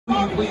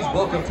please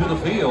welcome to the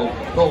field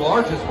the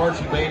largest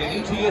marching band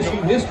in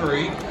ETSU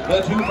history,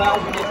 the 2022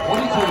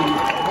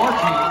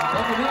 Marching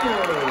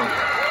Buccaneers.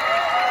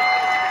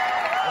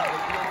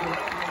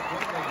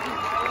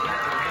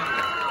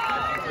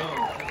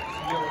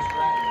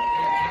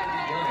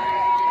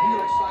 We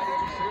are excited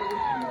to share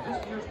with you this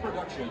year's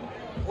production,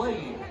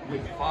 Playing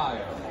with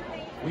Fire.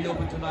 We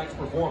open tonight's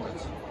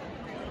performance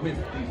with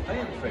the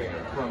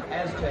fanfare from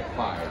Aztec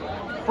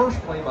Fire, first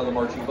played by the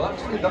Marching Bucs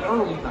in the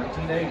early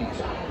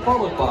 1980s,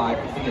 followed by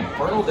the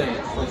Infernal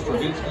Dance from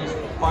Stravinsky's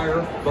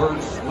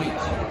Firebird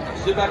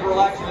Suite. Sit back,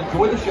 relax, and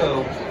enjoy the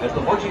show as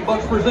the Marching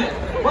Bucs present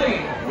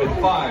Playing with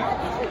Fire.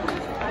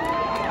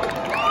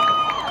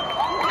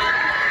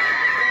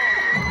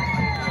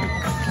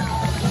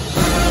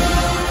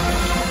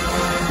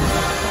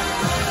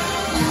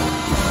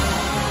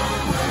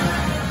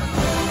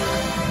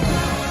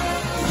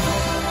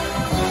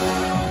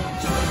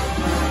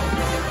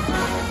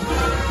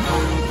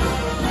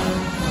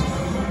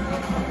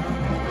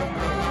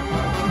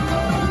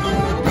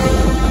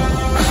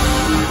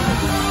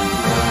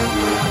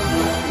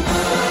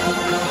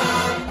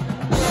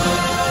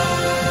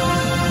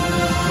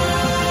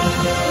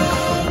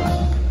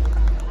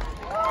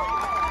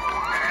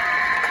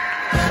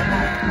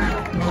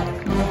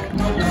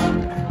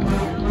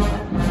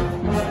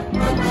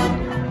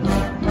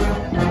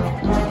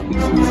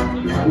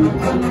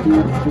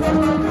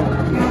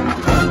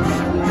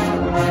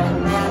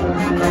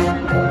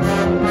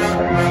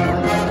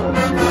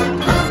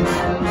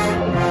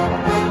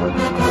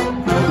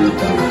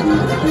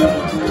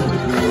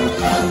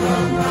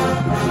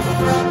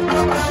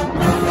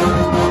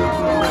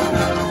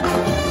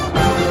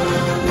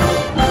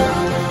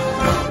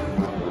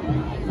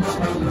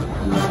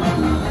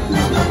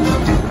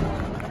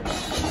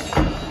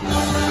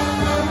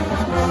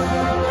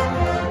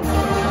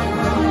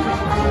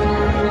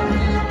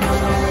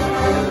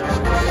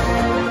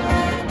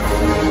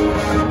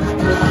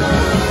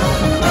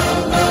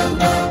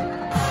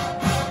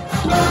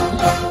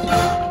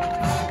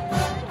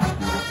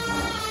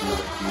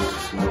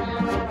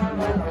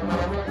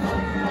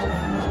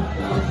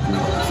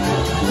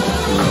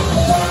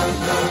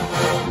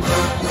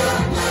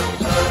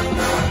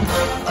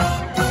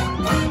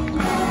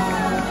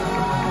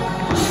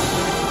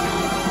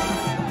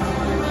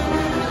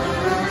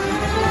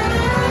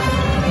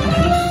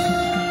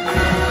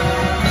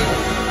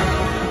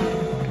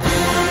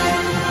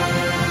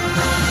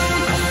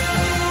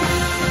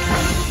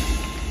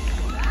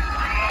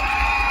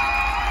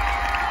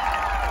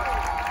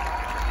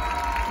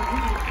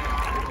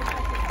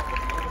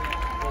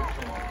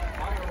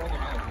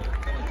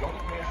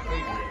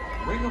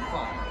 Ring of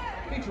Fire,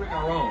 featuring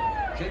our own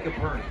Jacob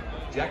Purney,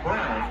 Jack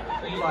Brown,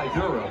 Eli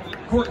Durham,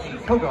 Courtney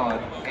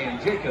Kogod,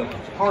 and Jacob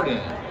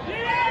Harden.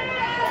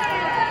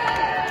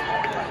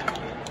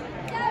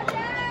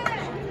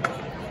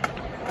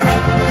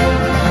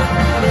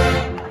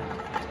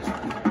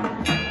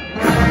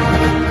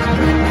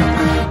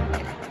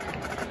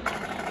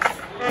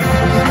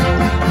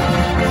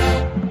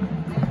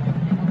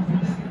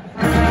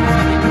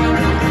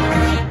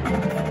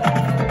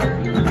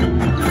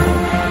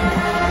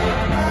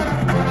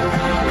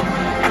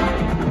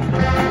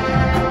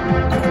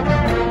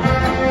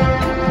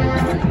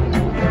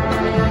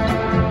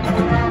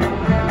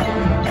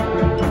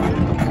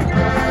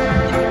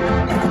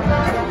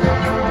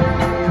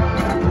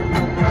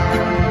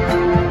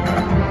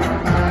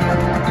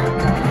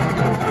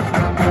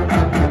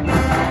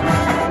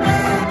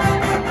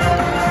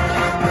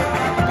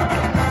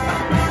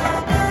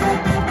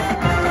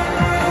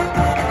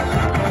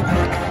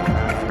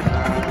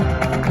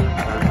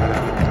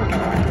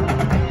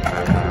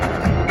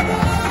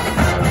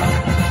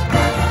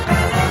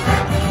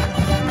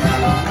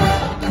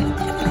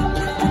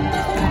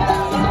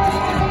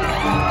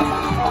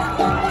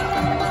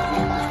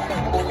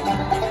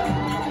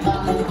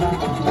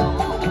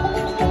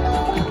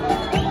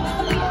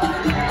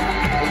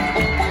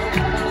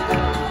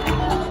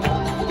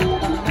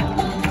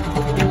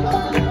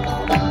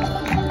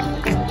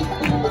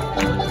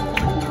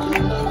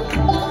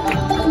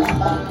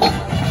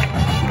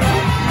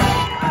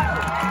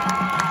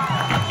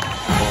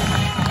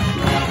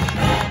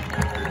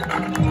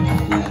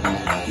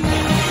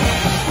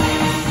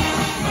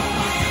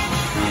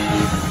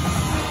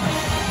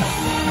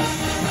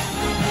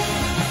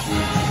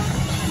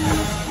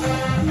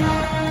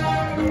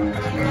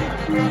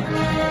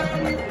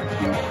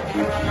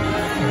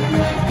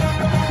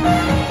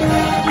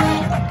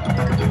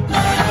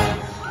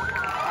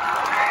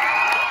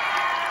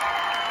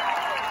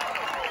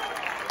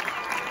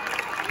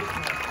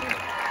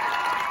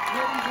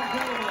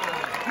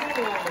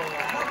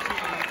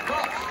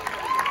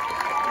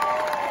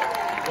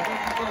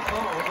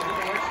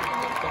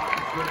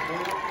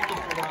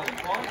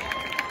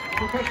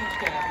 Percussion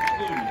staff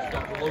includes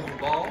Dr. Logan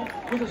Ball,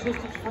 with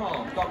assistance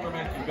from Dr.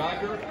 Matthew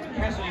Geiger,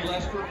 Cassidy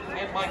Lester,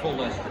 and Michael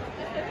Lester.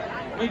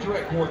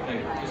 Majorette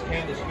coordinator is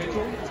Candace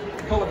Mitchell.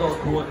 Color guard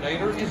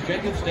coordinator is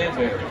Jacob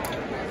Stanberry.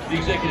 The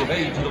executive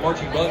aide to the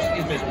marching Bucs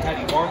is Miss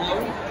Patty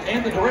Barlow,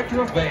 and the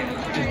director of band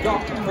is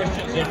Dr.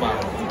 Christian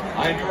Zimmeyer.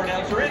 I am your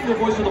announcer and your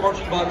voice of the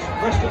marching Bucs,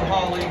 Preston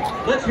Holly.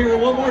 Let's hear it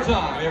one more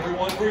time,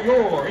 everyone, for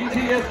your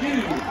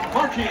ETSU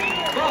Marching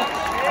Bucs.